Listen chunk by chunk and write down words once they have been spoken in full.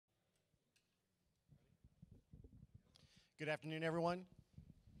Good afternoon, everyone.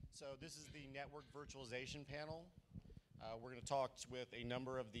 So this is the network virtualization panel. We're going to talk with a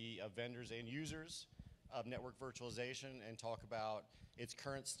number of the vendors and users of network virtualization and talk about its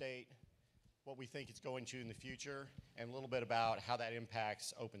current state, what we think it's going to in the future, and a little bit about how that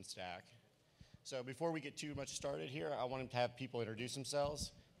impacts OpenStack. So before we get too much started here, I wanted to have people introduce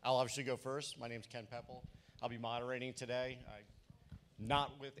themselves. I'll obviously go first. My name's Ken Peppel. I'll be moderating today.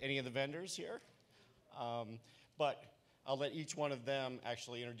 Not with any of the vendors here, but I'll let each one of them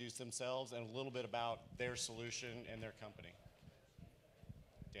actually introduce themselves and a little bit about their solution and their company.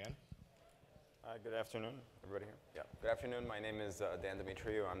 Dan? Good afternoon, everybody here. Yeah. Good afternoon. My name is Dan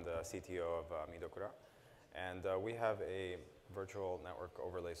Dimitriou. I'm the CTO of Midokura. And we have a virtual network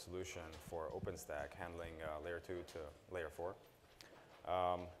overlay solution for OpenStack handling layer 2 to layer 4.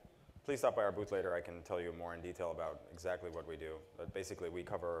 Please stop by our booth later. I can tell you more in detail about exactly what we do. But basically, we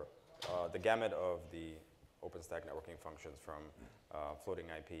cover the gamut of the OpenStack networking functions from floating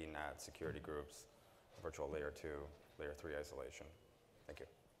IP, NAT, security groups, virtual layer 2, layer 3 isolation. Thank you.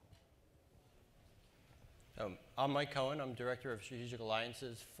 I'm Mike Cohen. I'm Director of Strategic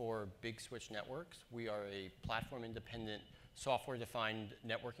Alliances for Big Switch Networks. We are a platform-independent, software-defined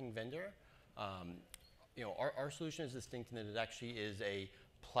networking vendor. Our solution is distinct in that it actually is a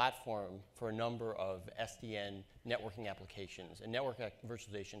platform for a number of SDN networking applications, and network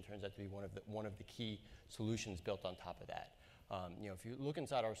virtualization turns out to be one of the key solutions built on top of that. If you look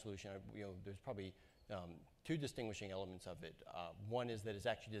inside our solution, there's probably two distinguishing elements of it. One is that it's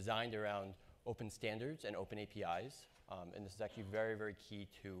actually designed around open standards and open APIs, and this is actually very, very key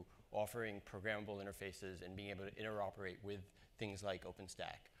to offering programmable interfaces and being able to interoperate with things like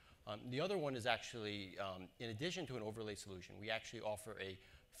OpenStack. The other one is actually, in addition to an overlay solution, we actually offer a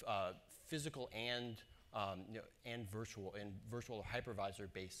physical and virtual or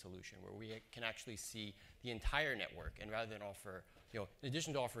hypervisor-based solution where we can actually see the entire network. And rather than offer, in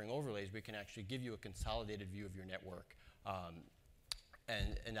addition to offering overlays, we can actually give you a consolidated view of your network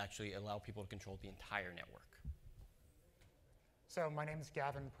and actually allow people to control the entire network. So my name is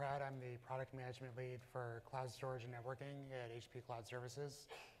Gavin Pratt. I'm the product management lead for cloud storage and networking at HP Cloud Services.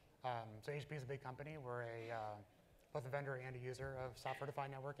 So HP is a big company. We're both a vendor and a user of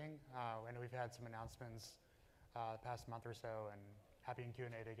software-defined networking. I know we've had some announcements the past month or so, and happy in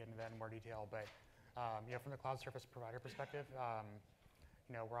Q&A to get into that in more detail. But from the cloud service provider perspective,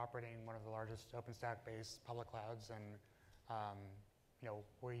 we're operating one of the largest OpenStack-based public clouds, and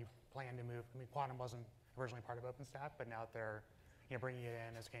we plan to move. Quantum wasn't originally part of OpenStack, but now that they're bringing it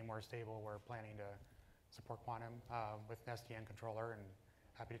in, it's getting more stable. We're planning to support Quantum with an SDN controller, and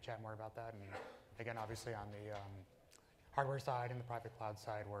happy to chat more about that. And again, obviously on the hardware side and the private cloud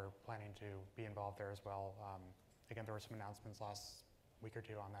side, we're planning to be involved there as well. Again, there were some announcements last week or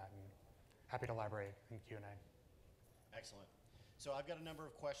two on that, and happy to elaborate in Q&A. Excellent. So I've got a number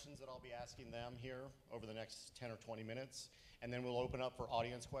of questions that I'll be asking them here over the next 10 or 20 minutes, and then we'll open up for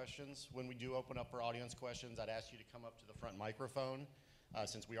audience questions. When we do open up for audience questions, I'd ask you to come up to the front microphone.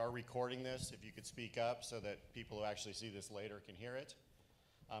 Since we are recording this, if you could speak up so that people who actually see this later can hear it.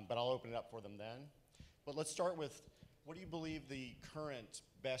 But I'll open it up for them then. But let's start with, what do you believe the current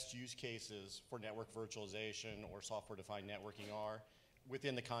best use cases for network virtualization or software-defined networking are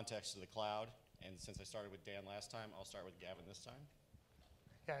within the context of the cloud? And since I started with Dan last time, I'll start with Gavin this time.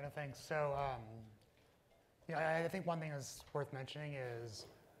 Yeah, no, thanks. So I think one thing that's worth mentioning is,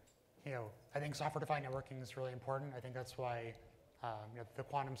 I think software-defined networking is really important. I think that's why the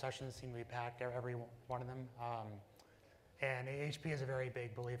Quantum sessions seem to be packed, every one of them. And HP is a very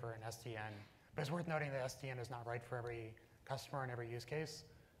big believer in SDN. But it's worth noting that SDN is not right for every customer and every use case.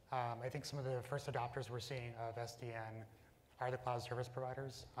 I think some of the first adopters we're seeing of SDN are the cloud service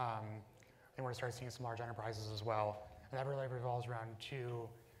providers. And we're going to start seeing some large enterprises as well. And that really revolves around two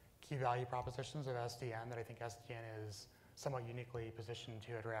key value propositions of SDN that I think SDN is somewhat uniquely positioned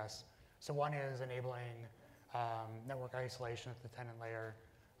to address. So one is enabling network isolation at the tenant layer.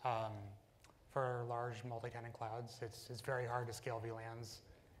 For large multi-tenant clouds, it's very hard to scale VLANs,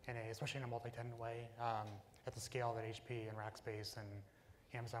 especially in a multi-tenant way, at the scale that HP and Rackspace and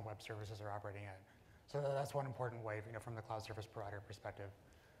Amazon Web Services are operating at. So that's one important way, from the cloud service provider perspective.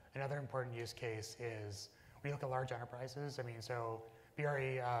 Another important use case is when you look at large enterprises. So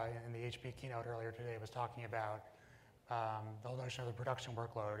BRE in the HP keynote earlier today was talking about the whole notion of the production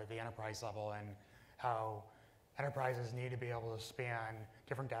workload at the enterprise level and how enterprises need to be able to span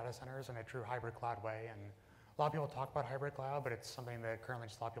different data centers in a true hybrid cloud way. And a lot of people talk about hybrid cloud, but it's something that currently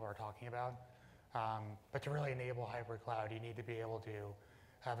just a lot of people are talking about. But to really enable hybrid cloud, you need to be able to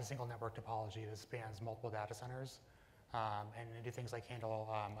have a single network topology that spans multiple data centers and do things like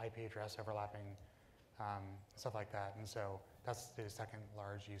handle IP address overlapping stuff like that. And so that's the second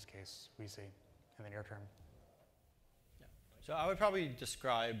large use case we see in the near term. Yeah. So I would probably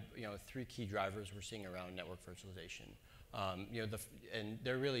describe, three key drivers we're seeing around network virtualization. And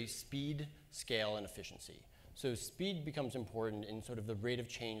they're really speed, scale, and efficiency. So speed becomes important in sort of the rate of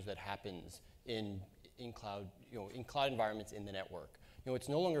change that happens in cloud, in cloud environments in the network. It's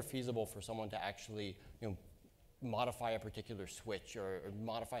no longer feasible for someone to actually, modify a particular switch or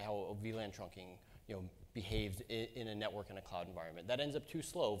modify how a VLAN trunking, behaves in a network in a cloud environment. That ends up too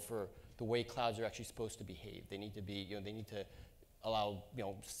slow for the way clouds are actually supposed to behave. They need to be, they need to allow,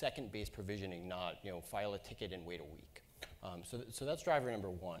 second-based provisioning, not, file a ticket and wait a week. So that's driver number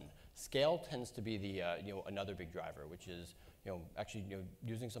one. Scale tends to be the, another big driver, which is, actually,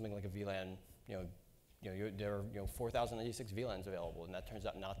 using something like a VLAN, there are 4,096 VLANs available, and that turns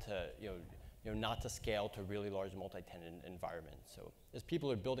out not to, not to scale to really large multi-tenant environments. So as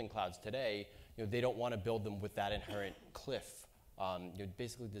people are building clouds today, they don't want to build them with that inherent cliff,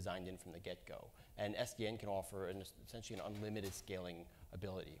 basically designed in from the get-go. And SDN can offer essentially an unlimited scaling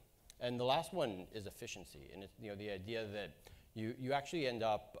ability. And the last one is efficiency, and it's, the idea that you actually end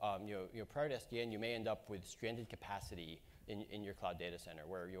up, prior to SDN, you may end up with stranded capacity in your cloud data center,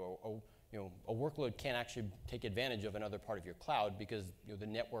 where a workload can't actually take advantage of another part of your cloud because the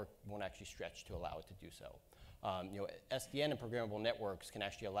network won't actually stretch to allow it to do so. SDN and programmable networks can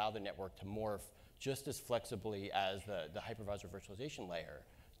actually allow the network to morph just as flexibly as the hypervisor virtualization layer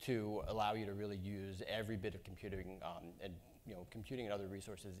to allow you to really use every bit of computing and computing and other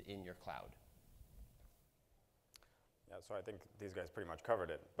resources in your cloud. Yeah, so I think these guys pretty much covered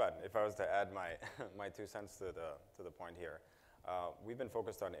it. But if I was to add my, my 2 cents to the point here, we've been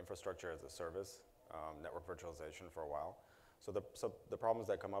focused on infrastructure as a service, network virtualization for a while. So the problems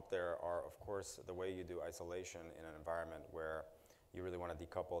that come up there are, of course, the way you do isolation in an environment where you really want to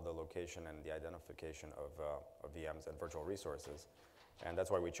decouple the location and the identification of VMs and virtual resources. And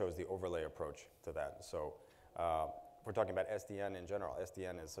that's why we chose the overlay approach to that. So we're talking about SDN in general.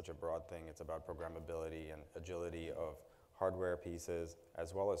 SDN is such a broad thing. It's about programmability and agility of hardware pieces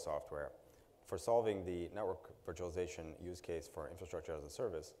as well as software. For solving the network virtualization use case for infrastructure as a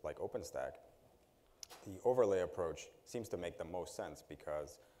service, like OpenStack, the overlay approach seems to make the most sense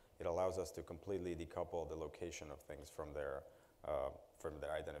because it allows us to completely decouple the location of things from their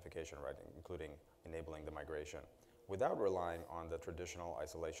identification, right, including enabling the migration, without relying on the traditional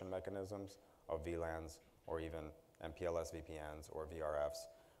isolation mechanisms of VLANs or even MPLS VPNs or VRFs,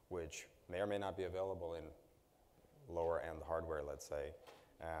 which may or may not be available in lower-end hardware, let's say.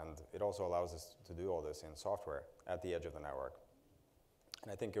 And it also allows us to do all this in software at the edge of the network.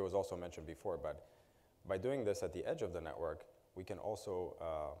 And I think it was also mentioned before, but by doing this at the edge of the network, we can also,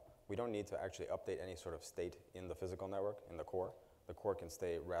 we don't need to actually update any sort of state in the physical network, in the core. The core can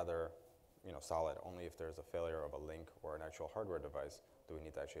stay rather solid. Only if there's a failure of a link or an actual hardware device do we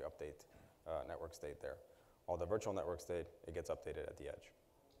need to actually update network state there. All the virtual network state, it gets updated at the edge.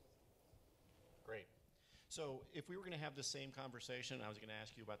 Great. So if we were going to have the same conversation, I was going to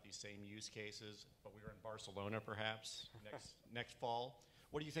ask you about these same use cases, but we were in Barcelona perhaps next fall.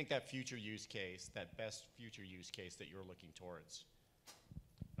 What do you think that future use case, that best future use case that you're looking towards?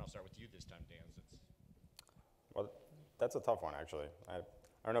 And I'll start with you this time, Dan. Well, that's a tough one, actually. I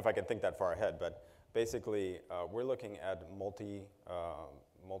don't know if I can think that far ahead, but basically, we're looking at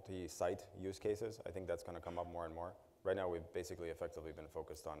multi-site use cases. I think that's going to come up more and more. Right now, we've basically effectively been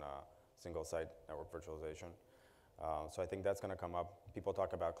focused on single-site network virtualization. So I think that's going to come up. People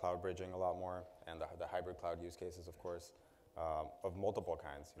talk about cloud bridging a lot more, and the hybrid cloud use cases, of course, of multiple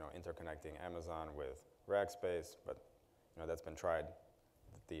kinds. Interconnecting Amazon with Rackspace, but that's been tried.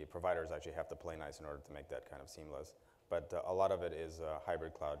 The providers actually have to play nice in order to make that kind of seamless. But a lot of it is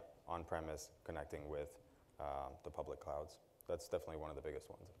hybrid cloud, on-premise, connecting with the public clouds. That's definitely one of the biggest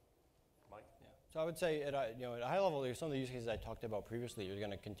ones. Mike? Yeah. So I would say at a high level, some of the use cases I talked about previously are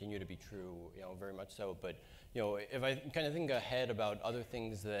going to continue to be true, very much so. But if I kind of think ahead about other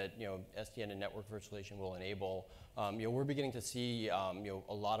things that SDN and network virtualization will enable, we're beginning to see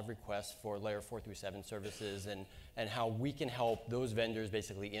a lot of requests for layer 4 through 7 services and how we can help those vendors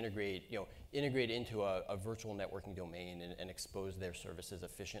basically integrate into a virtual networking domain and expose their services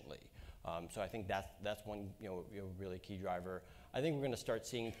efficiently. So I think that's one really key driver. I think we're going to start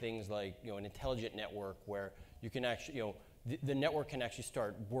seeing things like an intelligent network where you can actually the network can actually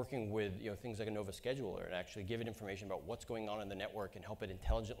start working with things like a Nova scheduler and actually give it information about what's going on in the network and help it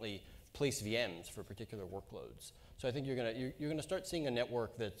intelligently place VMs for particular workloads. So I think you're gonna start seeing a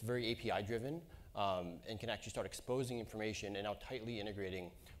network that's very API driven and can actually start exposing information and now tightly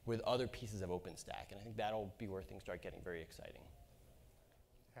integrating with other pieces of OpenStack. And I think that'll be where things start getting very exciting.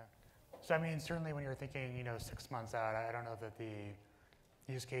 Yeah. So I mean, certainly when you're thinking, 6 months out, I don't know that the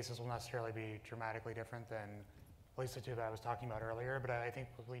use cases will necessarily be dramatically different than at least the two that I was talking about earlier, but I think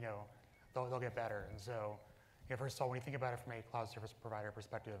they'll get better. And so, first of all, when you think about it from a cloud service provider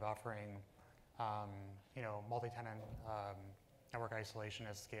perspective, offering multi-tenant network isolation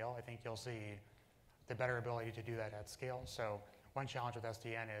at scale, I think you'll see the better ability to do that at scale. So one challenge with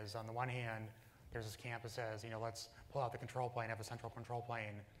SDN is, on the one hand, there's this camp that says, let's pull out the control plane, have a central control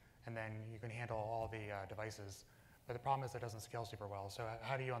plane, and then you can handle all the devices. But the problem is it doesn't scale super well. So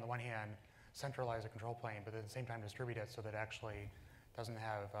how do you, on the one hand, centralize a control plane, but at the same time distribute it so that it actually doesn't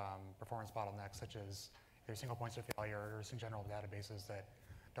have performance bottlenecks, such as either single points of failure or some general databases that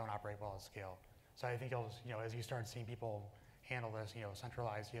don't operate well at scale. So I think as you start seeing people handle this,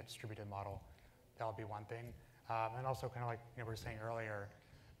 centralized yet distributed model, that'll be one thing. And also, kind of like we were saying earlier,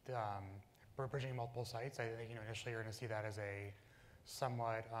 we're bridging multiple sites. I think initially you're going to see that as a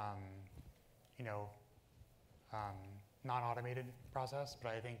somewhat non-automated process,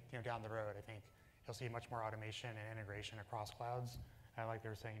 but I think down the road, I think you'll see much more automation and integration across clouds. And like they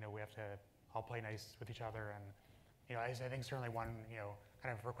were saying, we have to all play nice with each other. And I think certainly one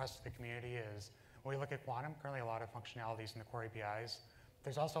kind of request to the community is, when we look at Quantum, currently a lot of functionalities in the core APIs.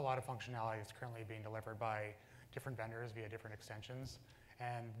 There's also a lot of functionality that's currently being delivered by different vendors via different extensions,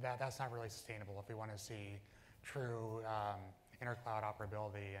 and that's not really sustainable if we want to see true inter-cloud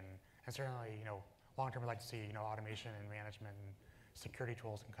operability. And certainly, long term, we'd like to see automation and management and security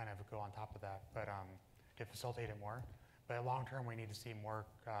tools can kind of go on top of that, but to facilitate it more. But long term, we need to see more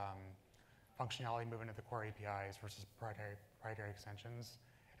functionality move into the core APIs versus proprietary extensions.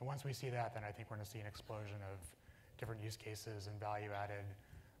 And once we see that, then I think we're going to see an explosion of different use cases and value-added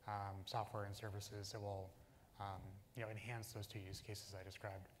software and services that will enhance those two use cases I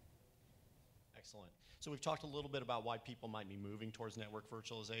described. Excellent. So we've talked a little bit about why people might be moving towards network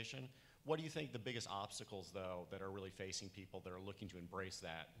virtualization. What do you think the biggest obstacles, though, that are really facing people that are looking to embrace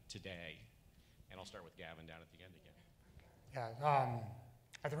that today? And I'll start with Gavin down at the end again. Yeah,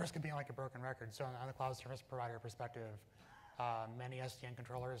 at the risk of being like a broken record, so on the cloud service provider perspective, many SDN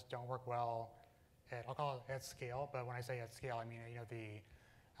controllers don't work well I'll call it at scale, but when I say at scale, I mean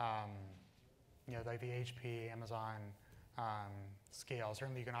like the HP, Amazon scale.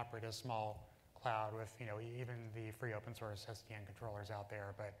 Certainly, you can operate a small cloud with even the free open source SDN controllers out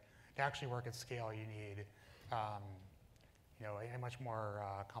there, but to actually work at scale, you need a much more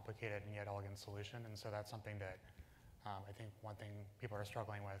complicated and yet elegant solution. And so that's something that I think one thing people are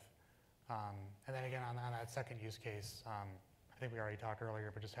struggling with. And then again, on that second use case, I think we already talked earlier,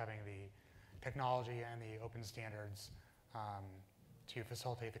 but just having the technology and the open standards to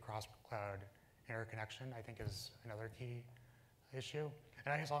facilitate the cross-cloud interconnection, I think, is another key issue.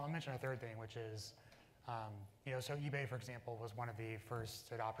 And I guess I'll mention a third thing, which is, so eBay, for example, was one of the first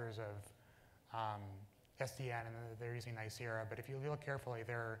adopters of SDN, and they're using Nicira. But if you look carefully,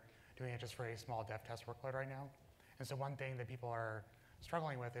 they're doing it just for a small dev test workload right now. And so one thing that people are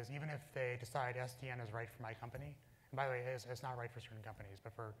struggling with is, even if they decide SDN is right for my company, and by the way, it's not right for certain companies,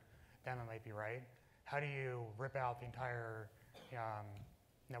 but for them it might be right, how do you rip out the entire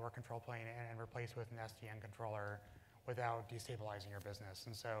network control plane and replace with an SDN controller without destabilizing your business?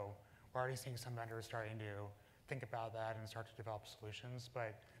 And so we're already seeing some vendors starting to think about that and start to develop solutions,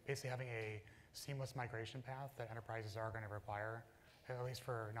 but basically having a seamless migration path that enterprises are going to require, at least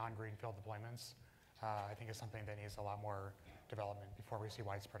for non-greenfield deployments, I think is something that needs a lot more development before we see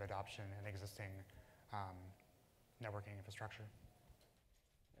widespread adoption in existing networking infrastructure.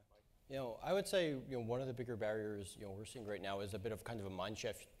 I would say one of the bigger barriers we're seeing right now is a bit of kind of a mind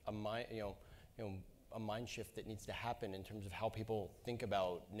shift, a mind shift that needs to happen in terms of how people think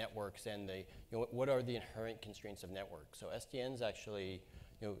about networks and what are the inherent constraints of networks. So SDNs actually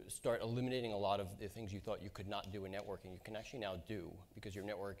start eliminating a lot of the things you thought you could not do in networking. You can actually now do, because your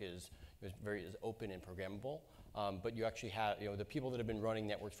network is open and programmable. But you actually have, the people that have been running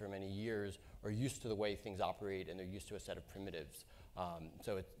networks for many years are used to the way things operate, and they're used to a set of primitives.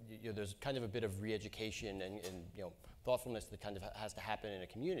 So there's kind of a bit of re-education and thoughtfulness that kind of has to happen in a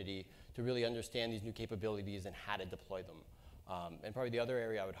community to really understand these new capabilities and how to deploy them. And probably the other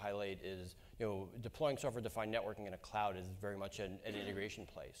area I would highlight is deploying software-defined networking in a cloud is very much an integration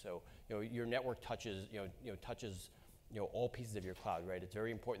play. So your network touches all pieces of your cloud, right? It's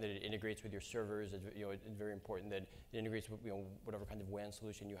very important that it integrates with your servers. It's very important that it integrates with whatever kind of WAN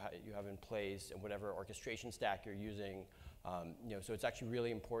solution you have in place and whatever orchestration stack you're using. So it's actually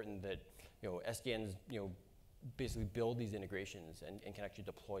really important that SDNs basically build these integrations and can actually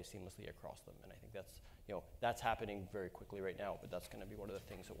deploy seamlessly across them. And I think that's happening very quickly right now, but that's going to be one of the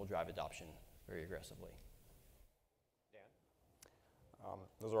things that will drive adoption very aggressively.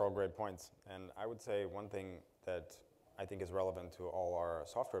 Those are all great points. And I would say one thing that I think is relevant to all our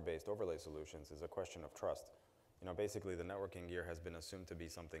software-based overlay solutions is a question of trust. You know, basically the networking gear has been assumed to be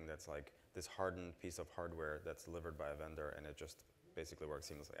something that's like this hardened piece of hardware that's delivered by a vendor, and it just basically works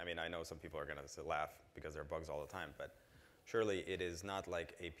seamlessly. I mean, I know some people are going to laugh because there are bugs all the time, but surely it is not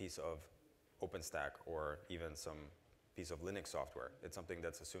like a piece of OpenStack or even some piece of Linux software. It's something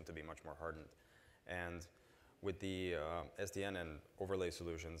that's assumed to be much more hardened. And with the SDN and overlay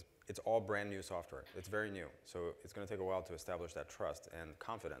solutions, it's all brand new software. It's very new. So it's going to take a while to establish that trust and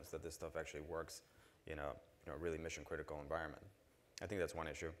confidence that this stuff actually works in a really mission critical environment. I think that's one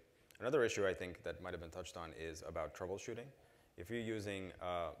issue. Another issue I think that might have been touched on is about troubleshooting. If you're using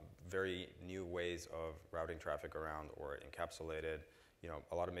very new ways of routing traffic around or encapsulated,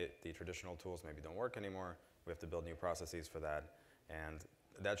 a lot of the traditional tools maybe don't work anymore. We have to build new processes for that. And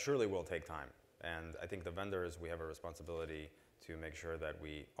that surely will take time. And I think the vendors, we have a responsibility to make sure that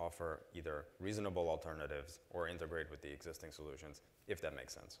we offer either reasonable alternatives or integrate with the existing solutions, if that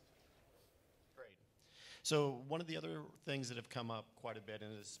makes sense. Great. So one of the other things that have come up quite a bit,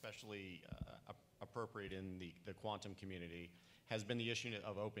 and is especially appropriate in the quantum community, has been the issue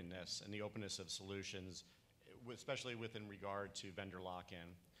of openness and the openness of solutions, especially within regard to vendor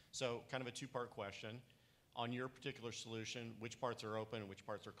lock-in. So kind of a two-part question. On your particular solution, which parts are open and which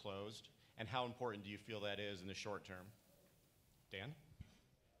parts are closed? And how important do you feel that is in the short term? Dan?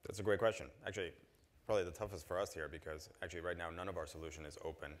 That's a great question. Actually, probably the toughest for us here because actually right now none of our solution is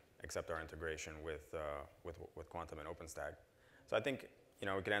open except our integration with Quantum and OpenStack. So I think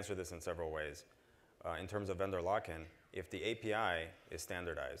we can answer this in several ways. In terms of vendor lock-in, if the API is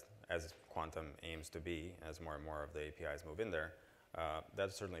standardized, as Quantum aims to be, as more and more of the APIs move in there,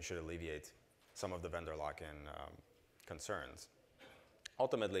 that certainly should alleviate some of the vendor lock-in concerns.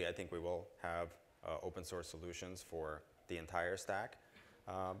 Ultimately, I think we will have open source solutions for the entire stack,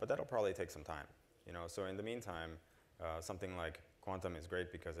 but that'll probably take some time. So in the meantime, something like Quantum is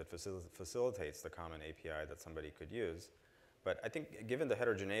great because it facilitates the common API that somebody could use. But I think given the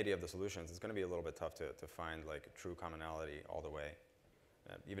heterogeneity of the solutions, it's going to be a little bit tough to find like true commonality all the way.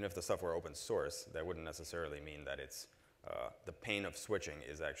 Even if the stuff were open source, that wouldn't necessarily mean that it's the pain of switching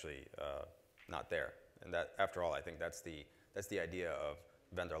is actually not there. And that, after all, I think that's the idea of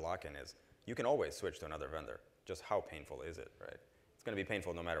vendor lock-in is you can always switch to another vendor. Just how painful is it, right? It's going to be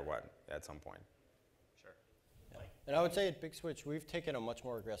painful no matter what at some point. Sure. Yeah. And I would say at Big Switch, we've taken a much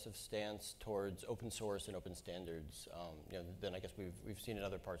more aggressive stance towards open source and open standards than I guess we've seen in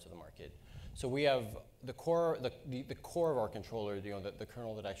other parts of the market. So we have the core, the core of our controller, the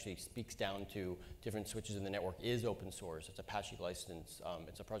kernel that actually speaks down to different switches in the network is open source. It's Apache license.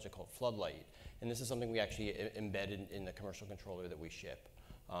 It's a project called Floodlight. And this is something we actually embedded in the commercial controller that we ship.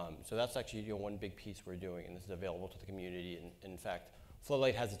 So that's actually one big piece we're doing, and this is available to the community. And in fact,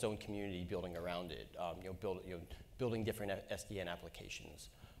 Floodlight has its own community building around it, building different SDN applications.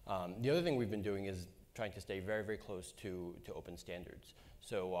 The other thing we've been doing is trying to stay very, very close to open standards.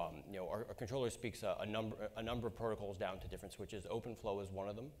 So our controller speaks a number of protocols down to different switches. OpenFlow is one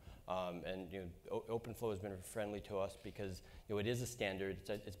of them, and OpenFlow has been friendly to us because it is a standard.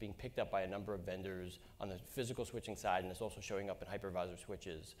 It's being picked up by a number of vendors on the physical switching side, and it's also showing up in hypervisor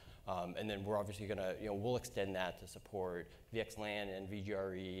switches. And then we're obviously going to we'll extend that to support VXLAN and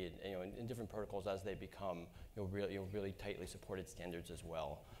VGRE and different protocols as they become really tightly supported standards as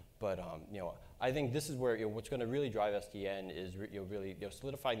well. But I think this is where what's going to really drive SDN is really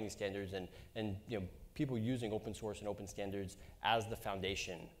solidifying these standards and people using open source and open standards as the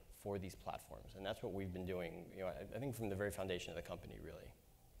foundation for these platforms, and that's what we've been doing. I think from the very foundation of the company, really.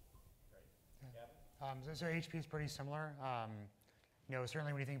 Right. So HP is pretty similar.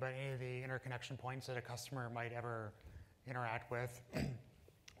 Certainly when you think about any of the interconnection points that a customer might ever interact with, we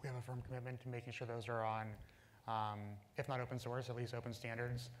have a firm commitment to making sure those are on, if not open source, at least open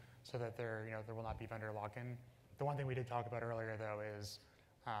standards, so that there will not be vendor lock-in. The one thing we did talk about earlier, though, is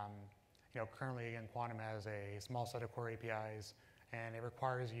currently, again, Quantum has a small set of core APIs, and it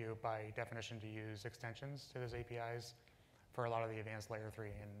requires you, by definition, to use extensions to those APIs for a lot of the advanced layer 3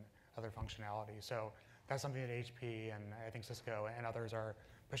 and other functionality. So that's something that HP and I think Cisco and others are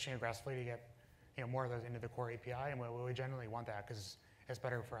pushing aggressively to get more of those into the core API, and we generally want that because it's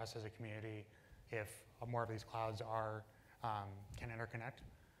better for us as a community if more of these clouds can interconnect.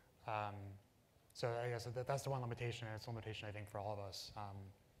 So I guess that's the one limitation, and it's a limitation I think for all of us.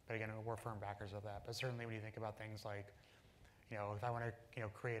 But again, we're firm backers of that. But certainly when you think about things like, if I want to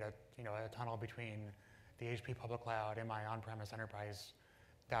create a tunnel between the HP public cloud and my on-premise enterprise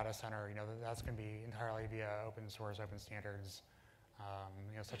data center, that's going to be entirely via open source, open standards,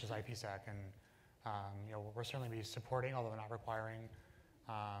 such as IPsec, and we're certainly be supporting, although not requiring,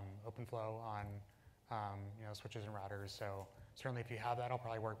 OpenFlow on switches and routers. So certainly if you have that, it'll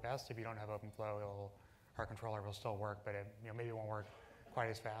probably work best. If you don't have OpenFlow, our controller will still work, but maybe it won't work quite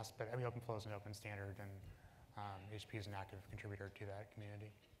as fast. But I mean, OpenFlow is an open standard, and HP is an active contributor to that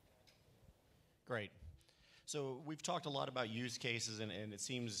community. Great. So we've talked a lot about use cases, and it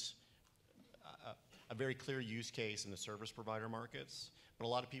seems a very clear use case in the service provider markets. But a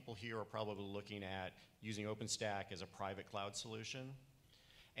lot of people here are probably looking at using OpenStack as a private cloud solution.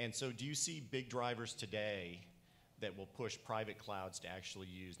 And so do you see big drivers today that will push private clouds to actually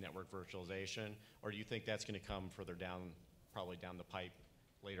use network virtualization? Or do you think that's going to come further down, probably down the pipe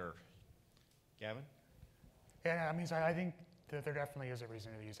later? Gavin? Yeah, I mean, so I think that there definitely is a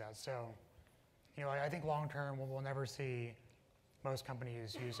reason to use that. So, I think long term we'll never see most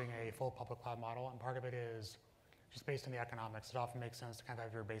companies using a full public cloud model, and part of it is just based on the economics. It often makes sense to kind of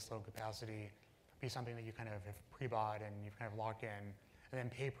have your baseload capacity be something that you kind of have pre-bought and you've kind of locked in, and then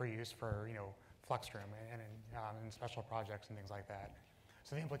pay per use for FlexRoom and special projects and things like that.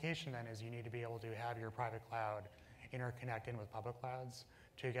 So the implication then is you need to be able to have your private cloud interconnect in with public clouds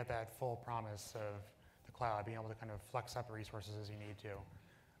to get that full promise of the cloud, being able to kind of flex up resources as you need to.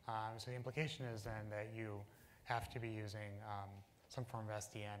 So the implication is then that you have to be using some form of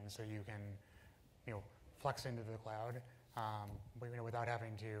SDN so you can flex into the cloud without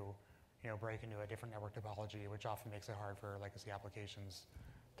having to break into a different network topology, which often makes it hard for legacy applications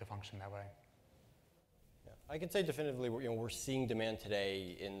to function that way. Yeah. I can say definitively, we're seeing demand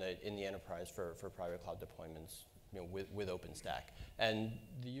today in the enterprise for private cloud deployments, with OpenStack, and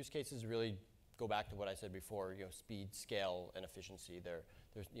the use cases really go back to what I said before. Speed, scale, and efficiency.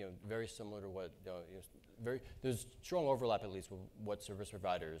 There's very similar to what there's strong overlap at least with what service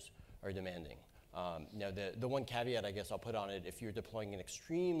providers are demanding. Now, the one caveat I guess I'll put on it, if you're deploying an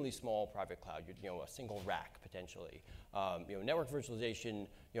extremely small private cloud, a single rack potentially, network virtualization,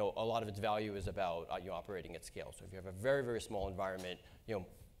 a lot of its value is about operating at scale. So if you have a very, very small environment,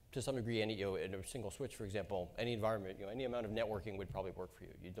 to some degree, in a single switch, for example, any environment, any amount of networking would probably work for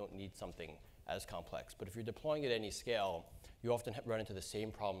you. You don't need something as complex. But if you're deploying at any scale, you often run into the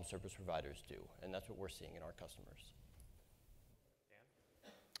same problems service providers do, and that's what we're seeing in our customers.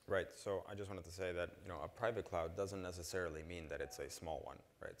 Right, so I just wanted to say that a private cloud doesn't necessarily mean that it's a small one,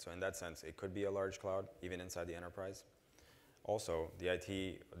 right? So in that sense, it could be a large cloud, even inside the enterprise. Also,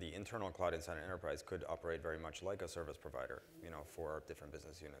 the internal cloud inside an enterprise could operate very much like a service provider, for different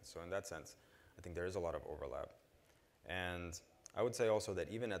business units. So in that sense, I think there is a lot of overlap. And I would say also that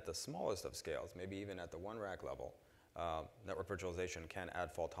even at the smallest of scales, maybe even at the one rack level, network virtualization can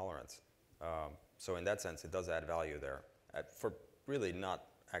add fault tolerance. So in that sense, it does add value there for really not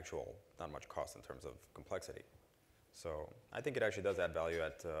much cost in terms of complexity. So I think it actually does add value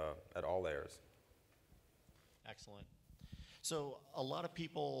at all layers. Excellent. So a lot of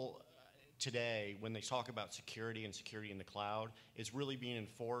people today, when they talk about security and security in the cloud, it's really being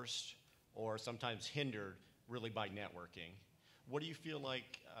enforced or sometimes hindered really by networking. What do you feel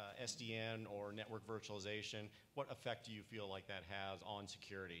like SDN or network virtualization, what effect do you feel like that has on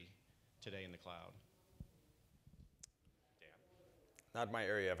security today in the cloud? Not my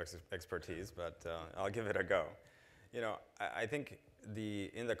area of expertise, but I'll give it a go. I think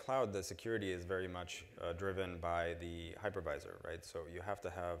in the cloud, the security is very much driven by the hypervisor, right? So you have to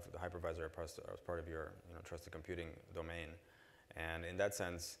have the hypervisor as part of your trusted computing domain. And in that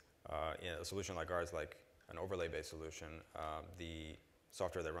sense, a solution like ours, like an overlay-based solution, the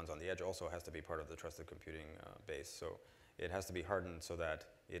software that runs on the edge also has to be part of the trusted computing base. So it has to be hardened so that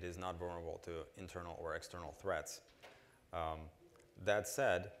it is not vulnerable to internal or external threats. That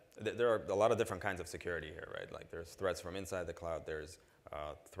said, there are a lot of different kinds of security here, right? Like there's threats from inside the cloud, there's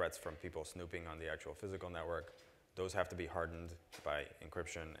threats from people snooping on the actual physical network. Those have to be hardened by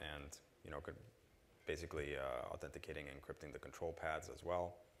encryption and basically authenticating and encrypting the control paths as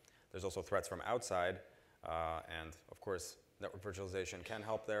well. There's also threats from outside, and of course, network virtualization can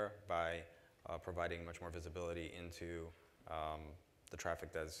help there by providing much more visibility into the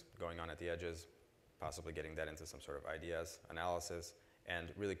traffic that's going on at the edges, possibly getting that into some sort of IDS analysis,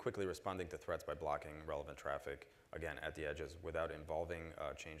 and really quickly responding to threats by blocking relevant traffic, again, at the edges without involving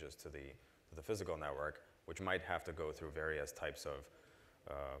changes to the physical network, which might have to go through various types of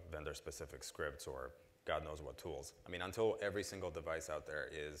vendor-specific scripts or God knows what tools. I mean, until every single device out there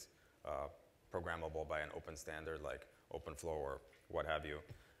is programmable by an open standard like OpenFlow or what have you,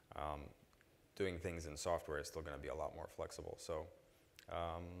 doing things in software is still going to be a lot more flexible. So,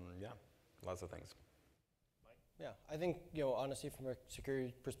 yeah, lots of things. Yeah, I think, honestly, from a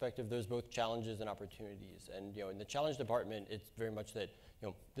security perspective, there's both challenges and opportunities. And, in the challenge department, it's very much that,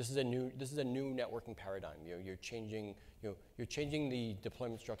 this is a new networking paradigm. You're changing the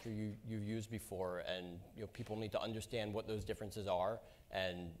deployment structure you've used before, and people need to understand what those differences are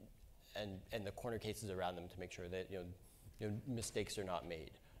and the corner cases around them to make sure that mistakes are not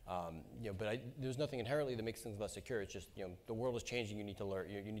made. But there's nothing inherently that makes things less secure. It's just the world is changing. You need to learn.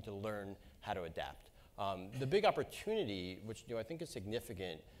 You need to learn how to adapt. The big opportunity, which I think is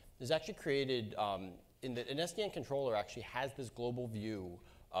significant, is actually created in that an SDN controller actually has this global view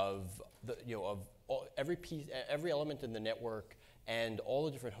of every piece, every element in the network, and all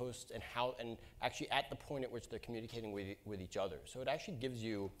the different hosts and actually at the point at which they're communicating with each other. So it actually gives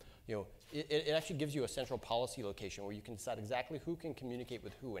you, it actually gives you a central policy location where you can decide exactly who can communicate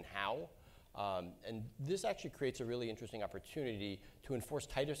with who and how. And this actually creates a really interesting opportunity to enforce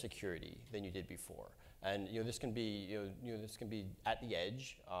tighter security than you did before. And this can be this can be at the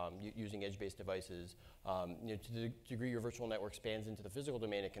edge using edge-based devices. To the degree your virtual network spans into the physical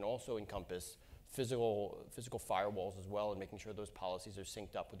domain, it can also encompass physical firewalls as well, and making sure those policies are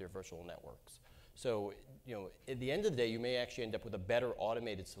synced up with your virtual networks. So at the end of the day, you may actually end up with a better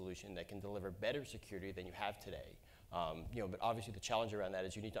automated solution that can deliver better security than you have today. But obviously the challenge around that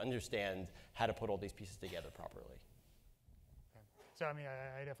is you need to understand how to put all these pieces together properly. So, I mean,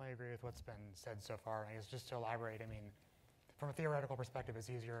 I definitely agree with what's been said so far. I guess just to elaborate, I mean, from a theoretical perspective, it's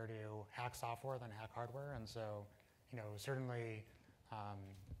easier to hack software than hack hardware. And so, certainly,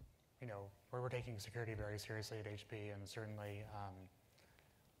 we're taking security very seriously at HP, and certainly,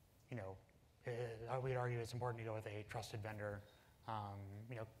 we'd argue it's important to go with a trusted vendor.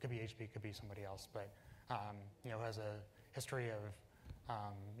 Could be HP, could be somebody else, but, has a history of,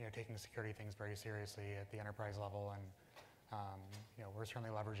 taking security things very seriously at the enterprise level. And, we're certainly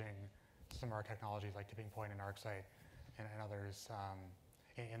leveraging some of our technologies like Tipping Point and ArcSight and others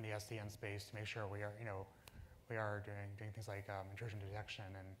in the SDN space to make sure we are doing things like intrusion detection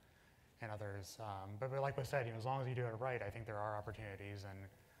and others. But like I said, as long as you do it right, I think there are opportunities. And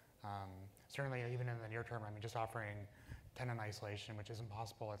certainly even in the near term, I mean, just offering tenant isolation, which isn't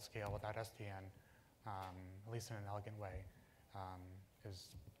possible at scale without SDN, at least in an elegant way, is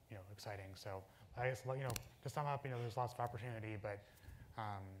exciting. So I guess to sum up, there's lots of opportunity, but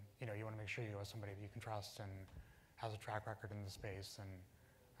you want to make sure you have somebody that you can trust and has a track record in the space, and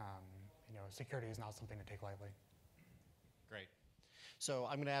security is not something to take lightly. Great. So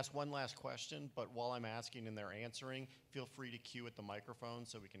I'm going to ask one last question, but while I'm asking and they're answering, feel free to cue at the microphone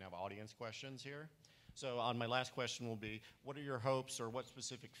so we can have audience questions here. So on my last question will be, what are your hopes, or what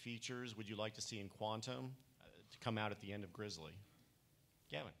specific features would you like to see in Quantum to come out at the end of Grizzly?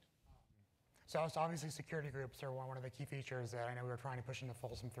 Gavin. So obviously security groups are one of the key features that I know we were trying to push into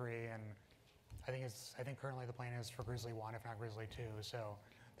Folsom 3, and I think currently the plan is for Grizzly 1, if not Grizzly 2. So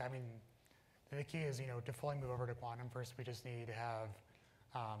I mean, the key is to fully move over to Quantum. First, we just need to have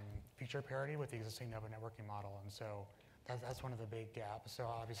feature parity with the existing Nova networking model, and so that's one of the big gaps. So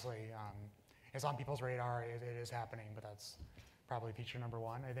obviously it's on people's radar. It is happening, but that's probably feature number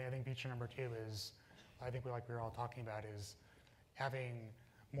one. I think feature number two is, I think we were all talking about, is having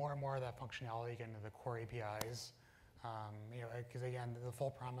more and more of that functionality get into the core APIs. Because again, the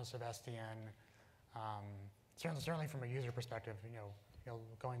full promise of SDN, certainly from a user perspective,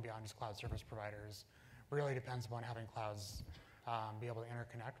 going beyond just cloud service providers, really depends upon having clouds be able to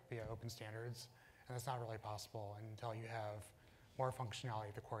interconnect via open standards, and that's not really possible until you have more functionality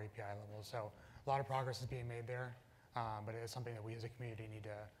at the core API level. So a lot of progress is being made there, but it is something that we as a community need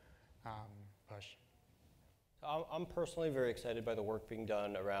to push. I'm personally very excited by the work being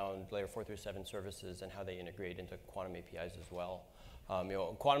done around layer 4 through 7 services and how they integrate into Quantum APIs as well.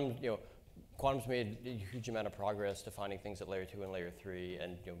 Quantum's made a huge amount of progress defining things at layer 2 and layer 3,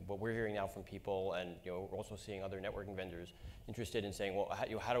 and what we're hearing now from people, and we're also seeing other networking vendors interested in saying, well,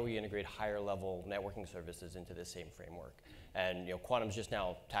 how do we integrate higher level networking services into this same framework? And Quantum's just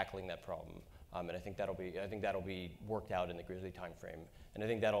now tackling that problem. And I think that'll be worked out in the Grizzly timeframe. And I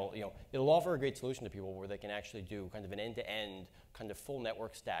think it'll offer a great solution to people where they can actually do kind of an end-to-end, kind of full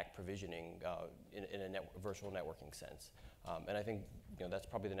network stack provisioning in a virtual networking sense. And I think that's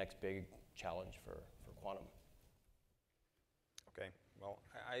probably the next big challenge for Quantum. Okay. Well,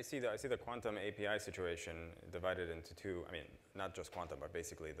 I see the Quantum API situation divided into two. I mean, not just Quantum, but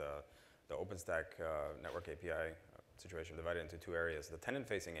basically the OpenStack network API situation divided into two areas: the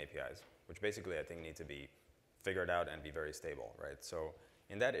tenant-facing APIs, which basically I think need to be figured out and be very stable, right? So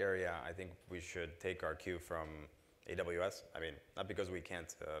in that area, I think we should take our cue from AWS. I mean, not because we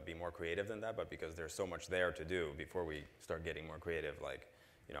can't be more creative than that, but because there's so much there to do before we start getting more creative, like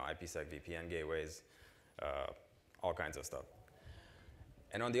IPsec VPN gateways, all kinds of stuff.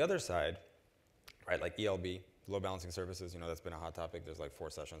 And on the other side, right, like ELB, load balancing services, that's been a hot topic. There's like 4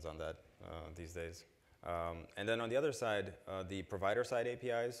 sessions on that these days. And then on the other side, the provider side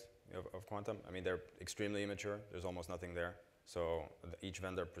APIs of Quantum, I mean, they're extremely immature. There's almost nothing there. So each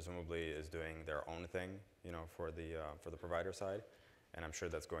vendor presumably is doing their own thing, for the provider side. And I'm sure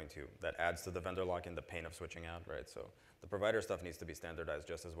that adds to the vendor lock-in, the pain of switching out, right? So the provider stuff needs to be standardized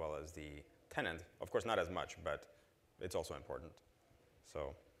just as well as the tenant. Of course, not as much, but it's also important.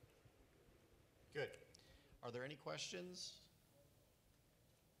 So. Good. Are there any questions?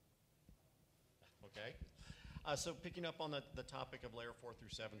 Okay. So picking up on the topic of layer 4 through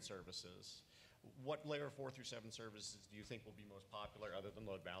 7 services, what layer 4 through 7 services do you think will be most popular other than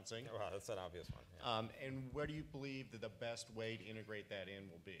load balancing? Wow, that's an obvious one. Yeah. And where do you believe that the best way to integrate that in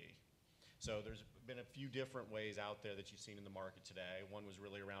will be? So there's been a few different ways out there that you've seen in the market today. One was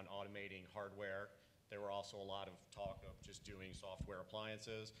really around automating hardware. There were also a lot of talk of just doing software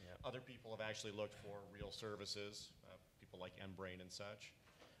appliances. Yep. Other people have actually looked for real services, people like Embrain and such.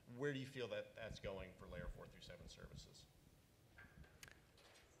 Where do you feel that that's going for layer 4 through 7 services?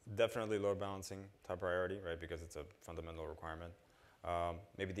 Definitely load balancing, top priority, right? Because it's a fundamental requirement.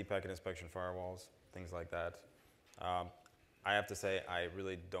 Maybe deep packet inspection firewalls, things like that. I have to say, I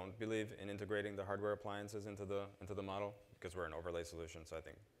really don't believe in integrating the hardware appliances into the model because we're an overlay solution. So I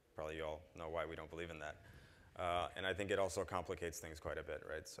think probably you all know why we don't believe in that. And I think it also complicates things quite a bit,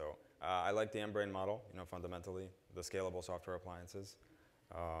 right? So I like the Embrain model, fundamentally, the scalable software appliances.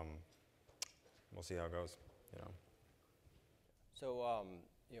 We'll see how it goes, So,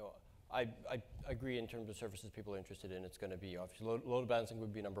 I agree in terms of services people are interested in. It's going to be obviously load balancing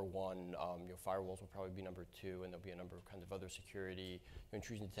would be number 1. Firewalls will probably be number 2, and there'll be a number of kind of other security,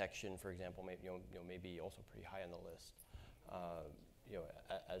 intrusion detection, for example, maybe also pretty high on the list.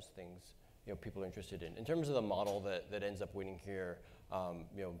 As things people are interested in. In terms of the model that ends up winning here,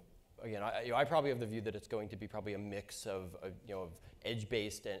 again, I probably have the view that it's going to be probably a mix of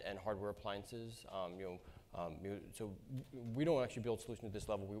edge-based and hardware appliances. So we don't actually build solutions at this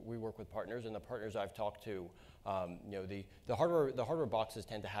level. We work with partners, and the partners I've talked to, the hardware boxes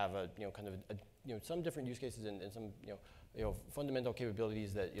tend to have some different use cases and some fundamental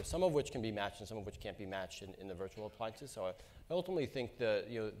capabilities that some of which can be matched and some of which can't be matched in the virtual appliances. So I ultimately think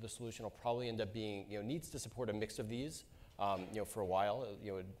the solution will probably end up being needs to support a mix of these for a while,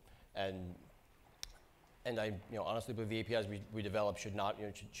 and I honestly believe the APIs we develop should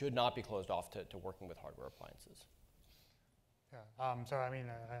not be closed off to working with hardware appliances. Yeah. So I mean,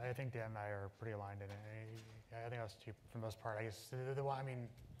 I think Dan and I are pretty aligned in it. I think that's true for the most part. I guess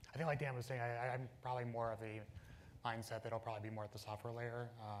I think like Dan was saying, I'm probably more of the mindset that it'll probably be more at the software layer,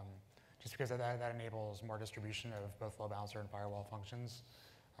 just because that enables more distribution of both load balancer and firewall functions.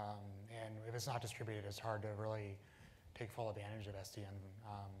 And if it's not distributed, it's hard to really take full advantage of SDN,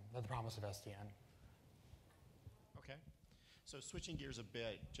 the promise of SDN. Okay. So switching gears a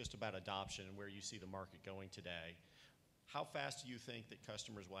bit, just about adoption and where you see the market going today, how fast do you think that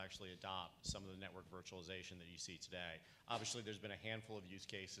customers will actually adopt some of the network virtualization that you see today? Obviously, there's been a handful of use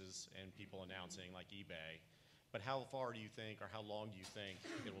cases and people announcing like eBay, but how far do you think, or how long do you think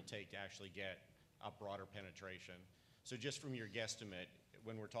it will take to actually get a broader penetration? So just from your guesstimate,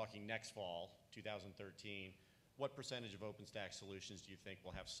 when we're talking next fall, 2013, what percentage of OpenStack solutions do you think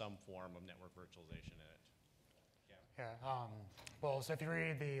will have some form of network virtualization in it? Yeah. Well, so if you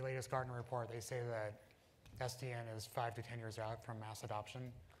read the latest Gartner report, they say that SDN is 5 to 10 years out from mass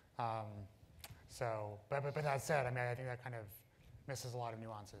adoption. But that said, I mean, I think that kind of misses a lot of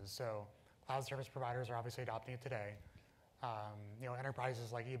nuances. So cloud service providers are obviously adopting it today.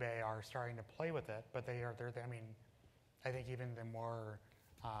 Enterprises like eBay are starting to play with it, but I mean, I think even the more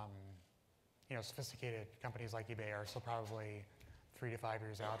sophisticated companies like eBay are still probably 3 to 5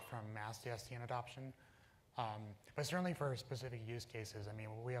 years out from mass SDN adoption. But certainly for specific use cases, I mean,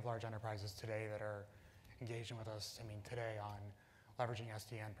 we have large enterprises today that are engaging with us, I mean, today on leveraging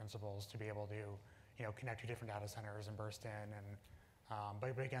SDN principles to be able to, connect to different data centers and burst in. And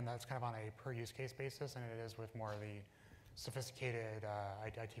but again, that's kind of on a per use case basis, and it is with more of the sophisticated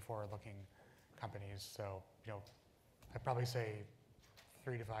IT forward-looking companies. So, I'd probably say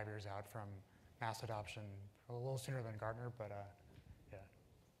 3 to 5 years out from mass adoption, a little sooner than Gartner, but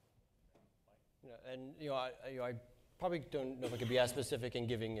yeah. I probably don't know if I could be as specific in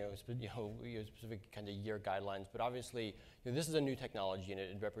giving specific kind of year guidelines, but obviously this is a new technology and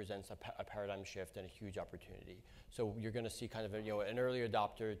it represents a paradigm shift and a huge opportunity. So you're going to see kind of an early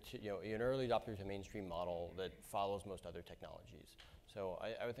adopter to mainstream model that follows most other technologies. So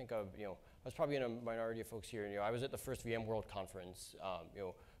I would think of I was probably in a minority of folks here. I was at the first VMworld conference.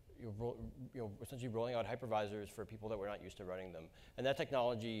 Essentially rolling out hypervisors for people that were not used to running them, and that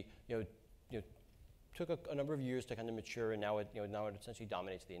technology took a number of years to kind of mature, and now it essentially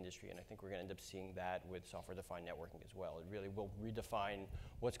dominates the industry. And I think we're going to end up seeing that with software-defined networking as well. It really will redefine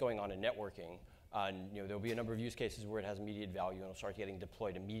what's going on in networking. And there'll be a number of use cases where it has immediate value and it'll start getting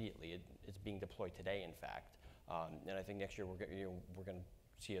deployed immediately. It's being deployed today, in fact. And I think next year we're going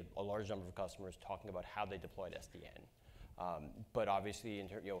to see a large number of customers talking about how they deployed SDN. But obviously,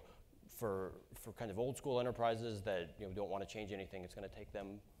 for kind of old school enterprises that don't want to change anything, it's going to take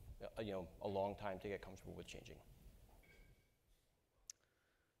them a long time to get comfortable with changing.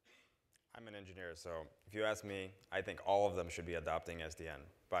 I'm an engineer, so if you ask me, I think all of them should be adopting SDN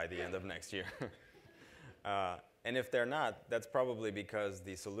by the end of next year. And if they're not, that's probably because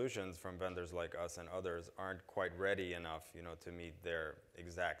the solutions from vendors like us and others aren't quite ready enough, to meet their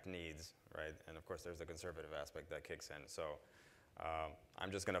exact needs, right? And of course, there's the conservative aspect that kicks in. So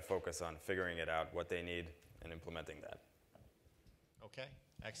I'm just going to focus on figuring it out, what they need, and implementing that. Okay,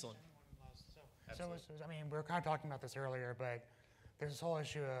 excellent. So, I mean, we were kind of talking about this earlier, but there's this whole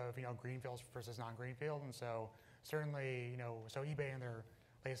issue of greenfields versus non-greenfield, and so certainly so eBay in their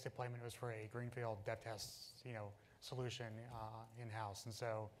latest deployment was for a greenfield dev test solution in-house, and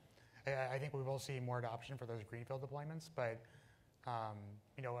so I think we will see more adoption for those greenfield deployments, but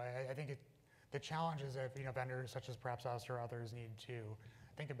I think the challenges that vendors such as perhaps us or others need to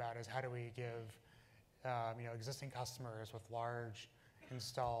think about is how do we give existing customers with large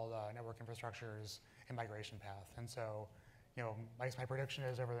installed network infrastructures a migration path. And so, I guess my prediction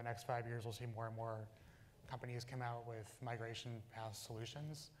is over the next 5 years, we'll see more and more companies come out with migration path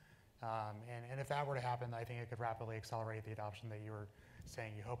solutions. And if that were to happen, I think it could rapidly accelerate the adoption that you were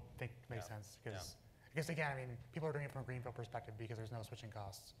saying you think makes sense. Because again, I mean, people are doing it from a greenfield perspective because there's no switching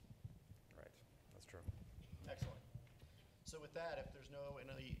costs. Right, that's true. Excellent. So with that, if there's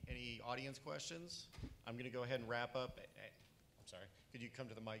any audience questions, I'm going to go ahead and wrap up. I'm sorry. Could you come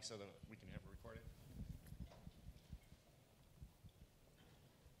to the mic so that we can have it recorded?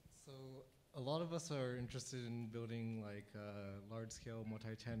 So a lot of us are interested in building like large-scale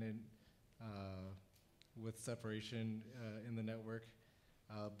multi-tenant with separation in the network,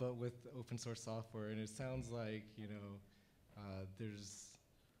 but with open source software. And it sounds like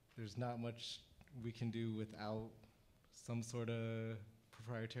there's not much we can do without some sort of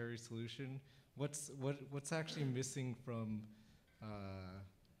proprietary solution. What's actually missing from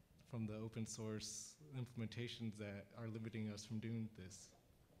the open source implementations that are limiting us from doing this?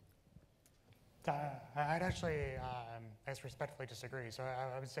 I'd actually, I respectfully disagree. So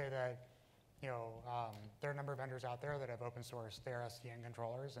I would say that, there are a number of vendors out there that have open sourced their SDN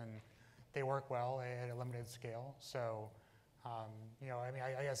controllers, and they work well at a limited scale. So, I mean,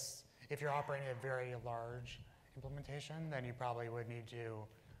 I guess if you're operating a very large implementation, then you probably would need to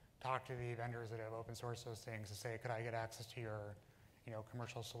talk to the vendors that have open sourced those things to say, could I get access to your,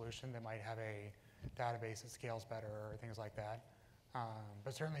 commercial solution that might have a database that scales better or things like that.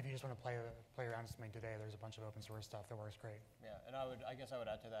 But certainly, if you just want to play around with something today, there's a bunch of open source stuff that works great. Yeah, and I guess I would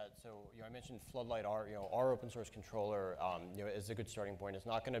add to that. So, I mentioned Floodlight, our open source controller, is a good starting point. It's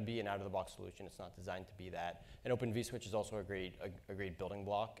not going to be an out-of-the-box solution. It's not designed to be that. And Open vSwitch is also a great building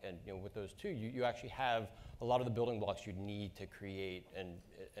block. And with those two, you actually have a lot of the building blocks you'd need to create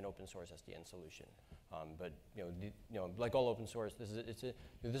an open source SDN solution. But like all open source,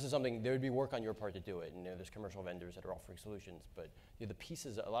 this is something there would be work on your part to do it. And there's commercial vendors that are offering solutions, but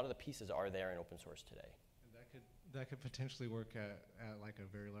a lot of the pieces are there in open source today. And that could potentially work at like a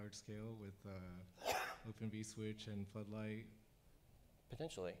very large scale with Open vSwitch and Floodlight.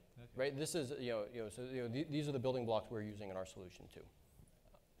 Potentially, okay. Right? This is these are the building blocks we're using in our solution too.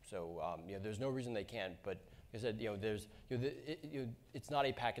 So there's no reason they can't, but. I said, it's not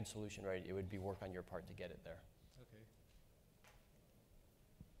a packaged solution, right? It would be work on your part to get it there. Okay.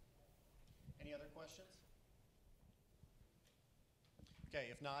 Any other questions? Okay,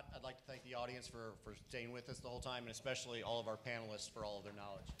 if not, I'd like to thank the audience for staying with us the whole time, and especially all of our panelists for all of their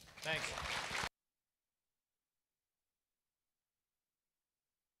knowledge. Thanks.